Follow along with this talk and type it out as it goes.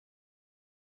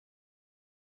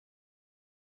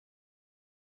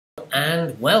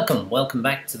and welcome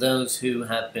back to those who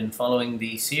have been following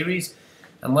the series,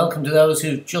 and welcome to those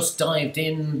who've just dived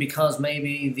in because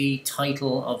maybe the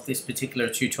title of this particular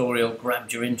tutorial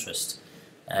grabbed your interest.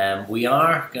 We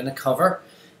are going to cover,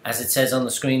 as it says on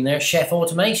the screen there, chef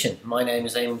automation. My name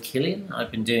is Eamon Killian.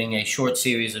 I've been doing a short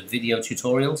series of video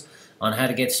tutorials on how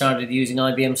to get started using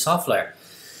IBM SoftLayer.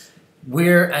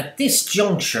 We're at this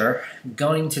juncture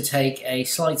going to take a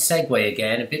slight segue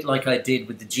again, a bit like I did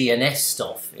with the GNS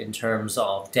stuff in terms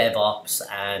of DevOps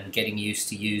and getting used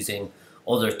to using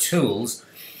other tools.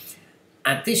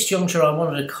 At this juncture I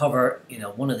wanted to cover,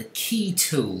 one of the key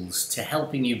tools to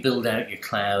helping you build out your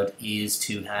cloud is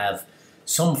to have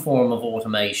some form of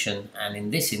automation, and in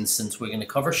this instance we're going to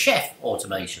cover chef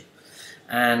automation.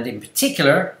 And in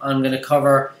particular I'm going to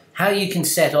cover how you can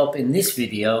set up in this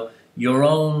video your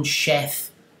own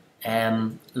chef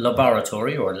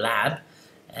laboratory or lab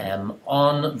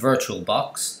on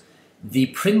Virtualbox. The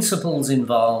principles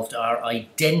involved are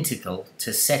identical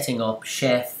to setting up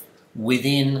chef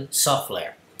within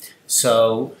SoftLayer.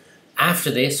 So after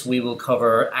this we will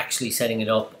cover actually setting it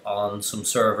up on some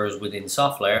servers within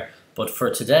SoftLayer, but for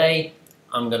today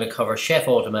I'm going to cover chef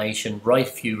automation, write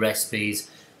a few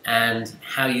recipes, and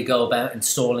how you go about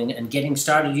installing and getting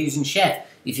started using chef.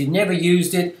 If you've never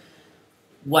used it,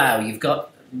 wow, you've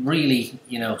got really,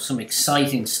 some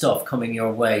exciting stuff coming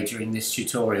your way during this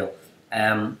tutorial.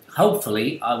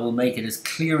 Hopefully, I will make it as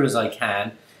clear as I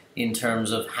can in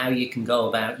terms of how you can go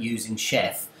about using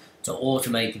chef to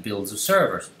automate the builds of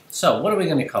servers. So, what are we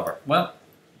going to cover? Well,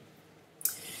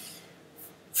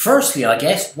 firstly, I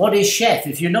guess, what is chef?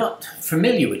 If you're not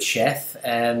familiar with chef,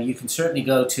 you can certainly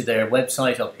go to their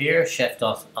website up here,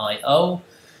 chef.io.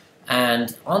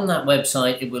 And on that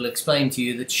website, it will explain to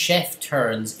you that chef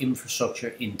turns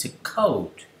infrastructure into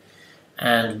code.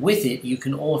 And with it, you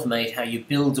can automate how you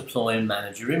build, deploy, and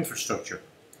manage your infrastructure.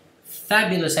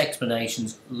 Fabulous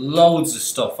explanations, loads of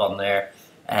stuff on there.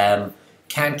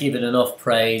 Can't give it enough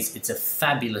praise. It's a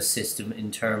fabulous system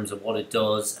in terms of what it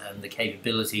does and the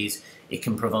capabilities it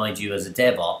can provide you as a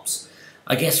DevOps.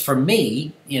 I guess for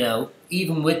me,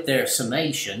 even with their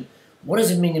summation, what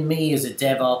does it mean to me as a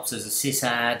DevOps, as a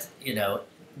sysad?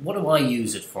 What do I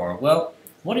use it for? Well,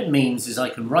 what it means is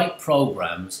I can write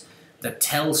programs that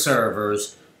tell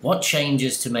servers what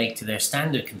changes to make to their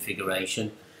standard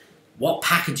configuration, what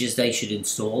packages they should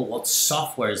install, what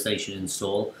softwares they should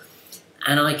install,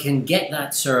 and I can get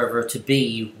that server to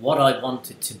be what I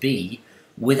want it to be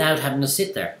without having to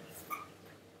sit there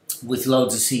with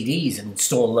loads of CDs and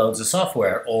install loads of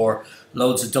software or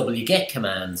loads of wget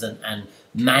commands and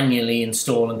manually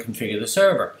install and configure the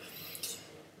server.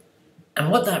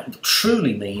 And what that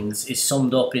truly means is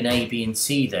summed up in A, B, and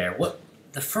C there.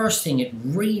 The first thing it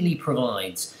really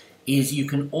provides is you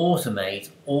can automate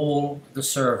all the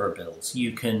server builds.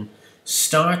 You can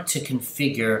start to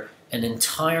configure an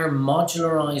entire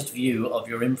modularized view of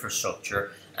your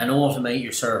infrastructure and automate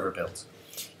your server builds.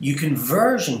 You can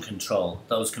version control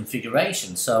those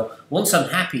configurations. So once I'm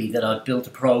happy that I've built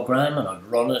a program and I've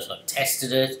run it, I've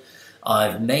tested it,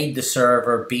 I've made the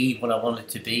server be what I want it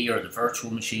to be, or the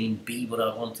virtual machine be what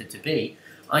I want it to be,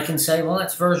 I can say, well,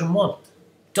 that's version 1.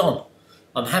 Done.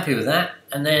 I'm happy with that,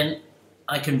 and then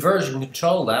I can version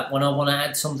control that when I want to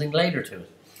add something later to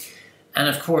it. And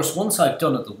of course, once I've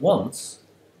done it once,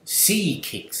 C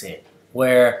kicks in,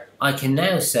 where I can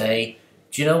now say,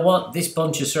 do you know what, this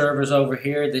bunch of servers over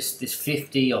here, this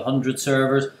 50, 100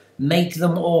 servers, make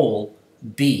them all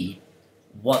be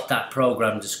what that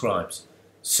program describes.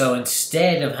 So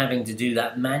instead of having to do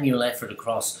that manual effort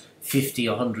across 50,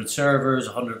 100 servers,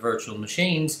 100 virtual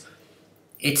machines,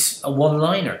 it's a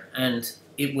one-liner and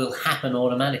it will happen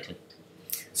automatically.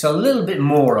 So a little bit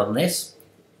more on this,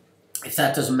 if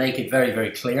that doesn't make it very, very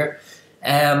clear.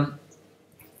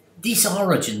 This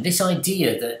origin, this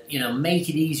idea that, make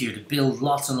it easier to build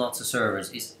lots and lots of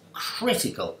servers is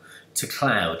critical to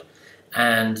cloud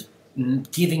and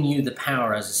giving you the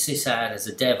power as a sysad, as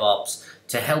a DevOps,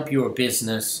 to help your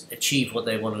business achieve what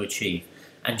they want to achieve.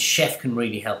 And Chef can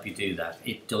really help you do that.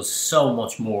 It does so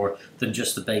much more than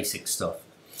just the basic stuff.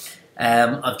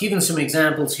 I've given some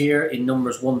examples here in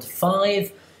numbers 1 to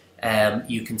 5.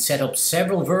 You can set up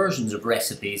several versions of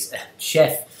recipes.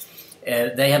 Chef,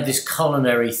 they have this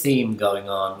culinary theme going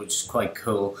on, which is quite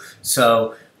cool.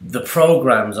 So the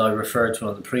programs I referred to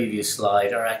on the previous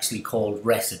slide are actually called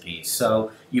recipes.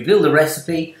 So you build a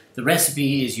recipe. The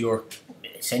recipe is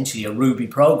essentially a Ruby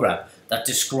program that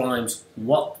describes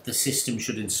what the system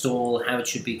should install, how it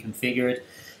should be configured,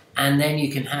 and then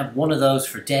you can have one of those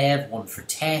for dev, one for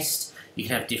test. You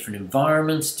can have different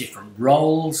environments, different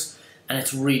roles, and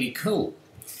it's really cool.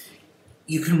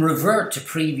 You can revert to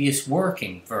previous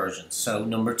working versions. So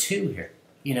number 2 here,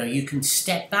 you can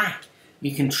step back.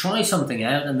 You can try something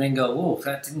out and then go, oh,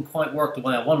 that didn't quite work the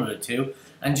way I wanted it to,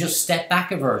 and just step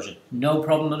back a version. No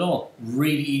problem at all.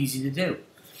 Really easy to do.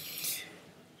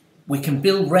 We can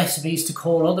build recipes to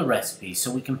call other recipes,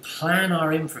 so we can plan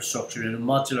our infrastructure in a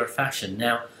modular fashion.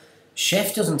 Now,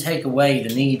 Chef doesn't take away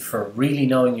the need for really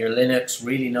knowing your Linux,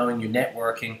 really knowing your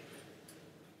networking,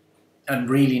 and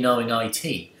really knowing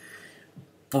IT.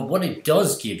 But what it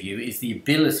does give you is the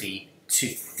ability to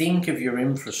think of your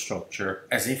infrastructure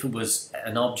as if it was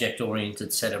an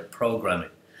object-oriented set of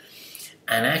programming,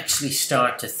 and actually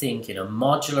start to think in a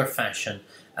modular fashion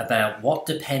about what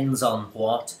depends on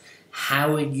what,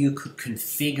 how you could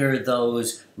configure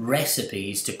those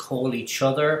recipes to call each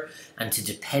other and to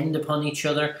depend upon each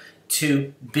other,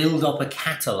 to build up a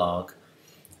catalog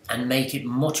and make it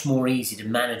much more easy to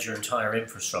manage your entire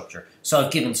infrastructure. So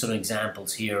I've given some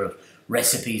examples here of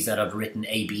recipes that I've written: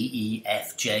 A, B, E,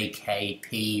 F, J, K,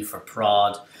 P for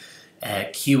prod,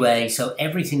 QA. So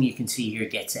everything you can see here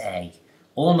gets A.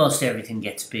 Almost everything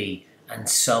gets B, and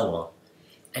so on.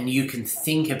 And you can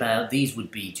think about, these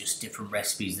would be just different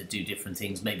recipes that do different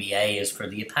things. Maybe A is for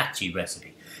the Apache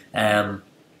recipe.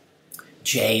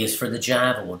 J is for the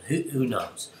Java one. Who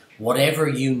knows? Whatever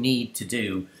you need to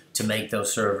do to make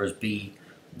those servers be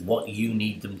what you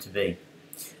need them to be.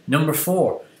 Number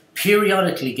 4,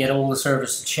 periodically get all the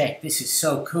servers to check. This is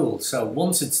so cool. So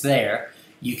once it's there,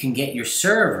 you can get your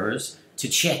servers to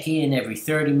check in every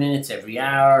 30 minutes, every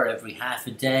hour, every half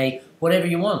a day, whatever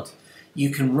you want.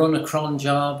 You can run a cron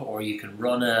job, or you can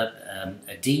run a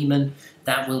daemon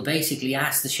that will basically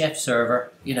ask the Chef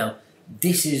server,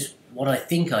 this is what I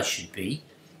think I should be,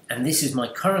 and this is my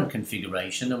current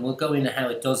configuration, and we'll go into how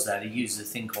it does that. It uses a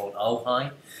thing called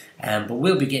OHI, but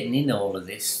we'll be getting into all of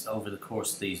this over the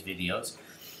course of these videos.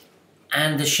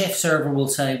 And the Chef server will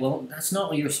say, well, that's not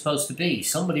what you're supposed to be.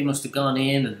 Somebody must have gone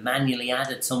in and manually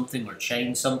added something or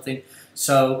changed something.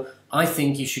 So I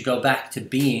think you should go back to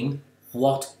being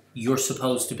what you're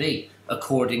supposed to be,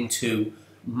 according to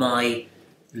my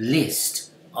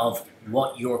list of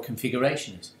what your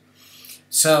configuration is.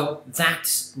 So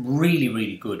that's really,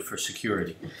 really good for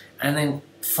security. And then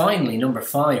finally, number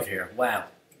 5 here, wow.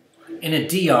 In a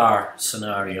DR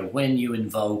scenario, when you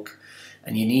invoke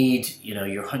and you need,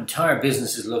 your entire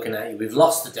business is looking at you, we've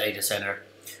lost the data center,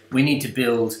 we need to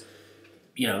build,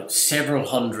 several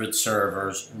hundred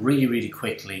servers really, really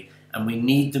quickly, and we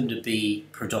need them to be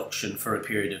production for a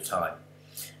period of time.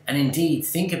 And indeed,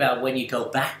 think about when you go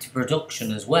back to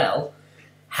production as well,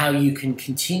 how you can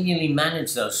continually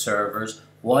manage those servers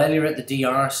while you're at the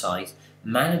DR site,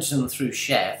 manage them through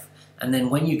Chef, and then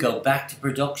when you go back to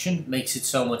production, it makes it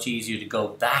so much easier to go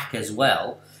back as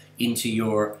well into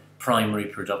your primary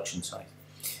production site.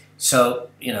 So,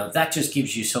 that just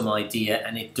gives you some idea,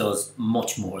 and it does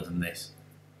much more than this.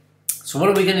 So what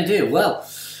are we going to do? Well,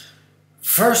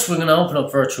 first we're going to open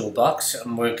up Virtualbox,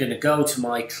 and we're going to go to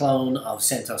my clone of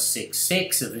CentOS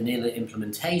 6.6, a vanilla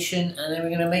implementation, and then we're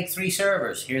going to make 3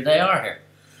 servers. Here they are here.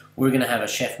 We're going to have a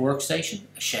Chef workstation,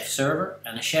 a Chef server,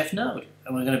 and a Chef node,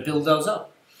 and we're going to build those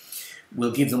up.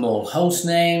 We'll give them all host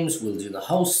names, we'll do the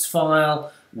hosts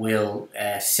file, we'll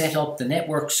set up the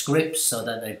network scripts so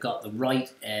that they've got the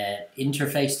right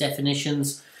interface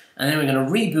definitions, and then we're going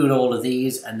to reboot all of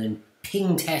these and then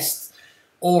ping test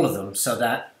all of them so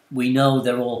that we know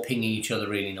they're all pinging each other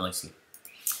really nicely.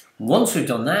 Once we've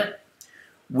done that,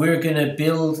 we're going to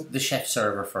build the Chef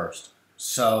server first.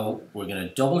 So we're going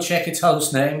to double check its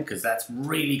host name, because that's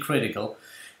really critical.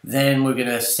 Then we're going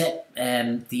to set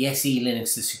the SE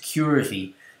Linux, the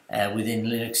security within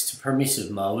Linux, to permissive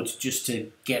mode, just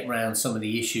to get around some of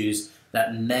the issues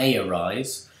that may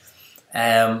arise.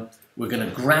 We're going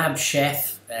to grab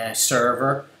Chef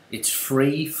server. It's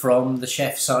free from the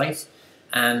Chef site.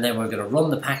 And then we're going to run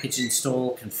the package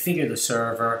install, configure the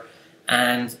server,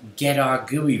 and get our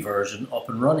GUI version up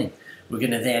and running. We're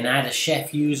going to then add a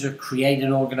Chef user, create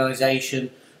an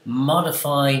organization,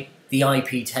 modify the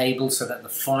IP table so that the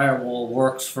firewall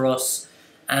works for us,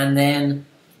 and then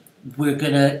we're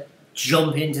going to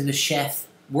jump into the Chef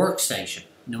workstation,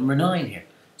 number 9 here.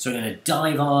 So we're going to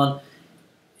dive on.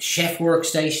 Chef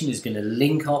workstation is going to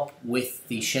link up with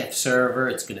the Chef server.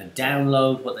 It's going to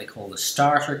download what they call the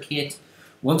starter kit.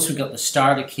 Once we've got the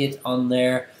starter kit on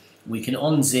there, we can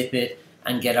unzip it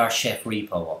and get our Chef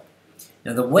repo up.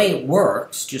 Now the way it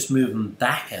works, just moving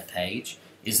back a page,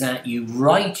 is that you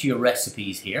write your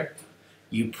recipes here,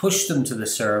 you push them to the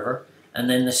server, and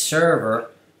then the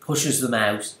server pushes them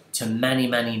out to many,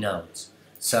 many nodes.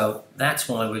 So that's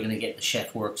why we're going to get the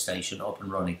Chef workstation up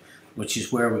and running, which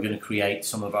is where we're going to create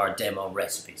some of our demo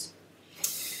recipes.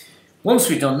 Once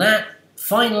we've done that,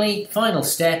 final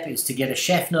step is to get a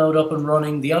chef node up and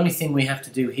running. The only thing we have to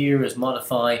do here is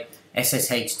modify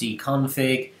SSHD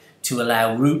config to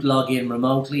allow root login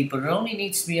remotely, but it only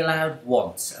needs to be allowed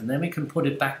once, and then we can put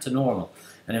it back to normal.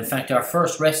 And in fact, our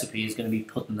first recipe is going to be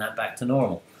putting that back to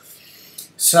normal.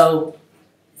 So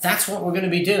that's what we're going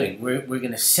to be doing. We're going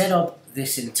to set up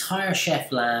this entire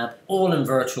Chef Lab, all in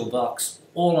Virtualbox,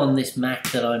 all on this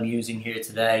Mac that I'm using here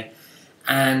today.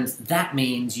 And that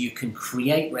means you can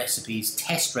create recipes,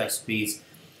 test recipes,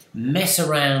 mess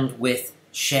around with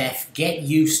Chef, get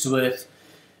used to it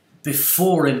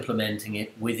before implementing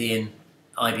it within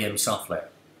IBM SoftLayer.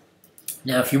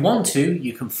 Now, if you want to,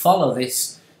 you can follow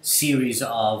this series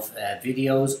of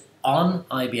videos on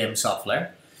IBM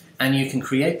SoftLayer, and you can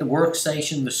create the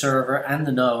workstation, the server, and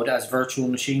the node as virtual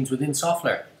machines within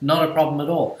SoftLayer. Not a problem at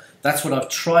all. That's what I've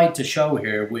tried to show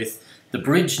here with the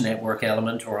bridge network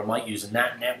element, or I might use a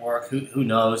NAT network, who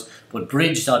knows, but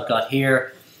bridge I've got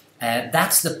here,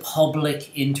 that's the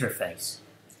public interface.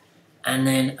 And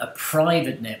then a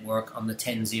private network on the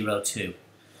 10.02.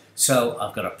 So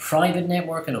I've got a private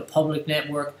network and a public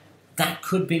network. That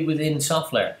could be within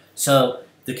SoftLayer. So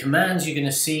the commands you're going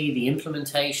to see, the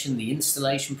implementation, the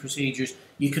installation procedures,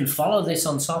 you can follow this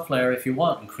on SoftLayer if you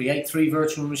want and create 3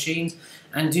 virtual machines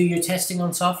and do your testing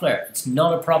on SoftLayer. It's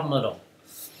not a problem at all.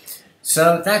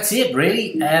 So that's it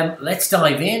really. Let's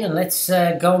dive in and let's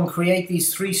go and create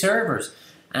these 3 servers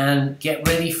and get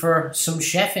ready for some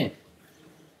chefing.